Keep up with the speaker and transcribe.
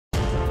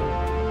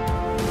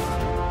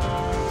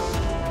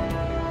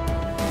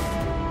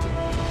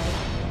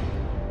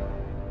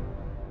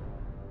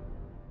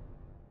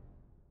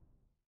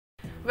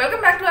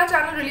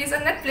channel Release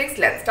on Netflix.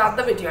 Let's start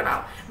the video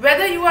now.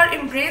 Whether you are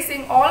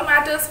embracing all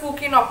matters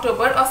spooky in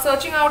October or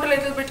searching out a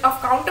little bit of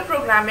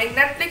counter-programming,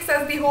 Netflix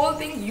has the whole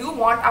thing you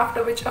want,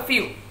 after which a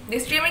few. The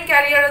streaming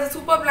carrier has a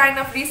superb line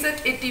of recent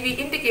TV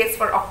indicates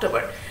for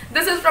October.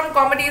 This is from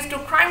comedies to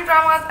crime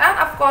dramas and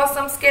of course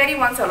some scary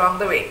ones along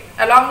the way.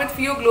 Along with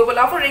few global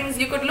offerings,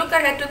 you could look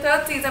ahead to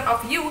third season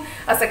of You,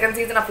 a second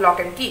season of Lock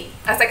and Key,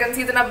 a second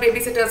season of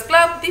Babysitter's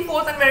Club, the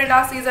fourth and very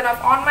last season of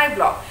On My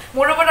Block,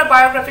 moreover a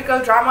biographical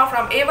drama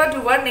from Ava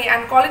DuVernay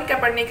and Colin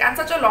Kaepernick, and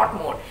such a lot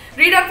more.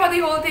 Read up for the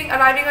whole thing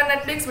arriving on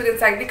Netflix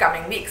within the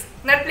coming weeks.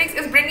 Netflix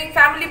is bringing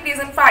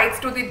family-pleasant fights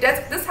to the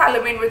desk this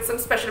Halloween with some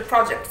special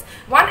projects.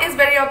 One is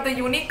very of the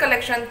unique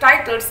collection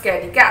titled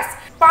Scaredy Cats.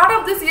 Part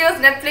of this year's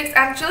Netflix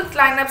and Chills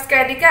lineup,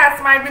 Scaredy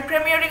Cats might be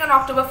premiering on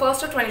October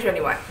 1st of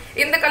 2021.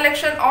 In the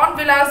collection, on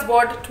Villa's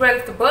Ward's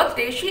 12th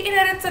birthday, she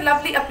inherits a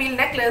lovely appeal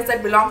necklace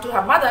that belonged to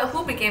her mother,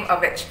 who became a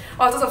witch.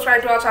 Also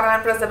subscribe to our channel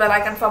and press the bell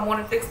icon for more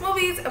Netflix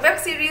movies, web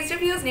series,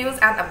 reviews, news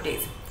and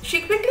updates.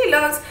 She quickly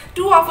learns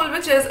two awful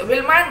witches,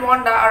 Wilma and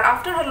Wanda, are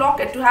after her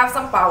locket to have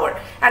some power,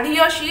 and he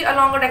or she,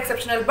 along with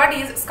exceptional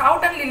buddies,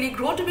 Scout and Lily,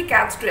 grow to be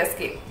cats to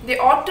escape. They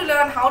ought to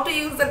learn how to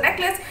use the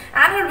necklace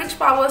and her witch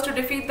powers to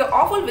defeat the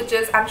awful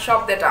witches and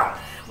shock their town.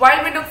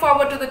 While we look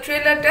forward to the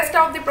trailer, test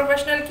out the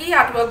professional key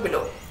artwork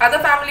below. Other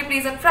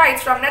family-pleasant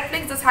frights from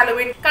Netflix this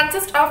Halloween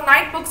consist of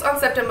Night Books on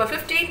September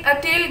 15, A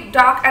Tale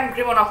Dark and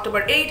Grim on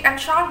October 8, and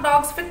Shark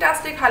Dog's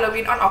Fantastic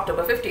Halloween on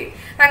October 15.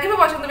 Thank you for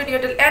watching the video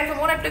till end. For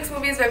more Netflix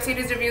movies, web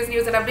series, reviews,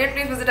 news and updates,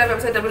 please visit our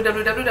website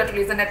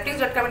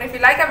www.releaseonnetflix.com, and if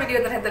you like our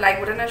video, then hit the like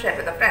button and share it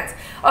with your friends.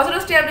 Also,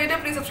 to stay updated,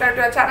 please subscribe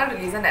to our channel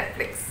Release on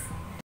Netflix.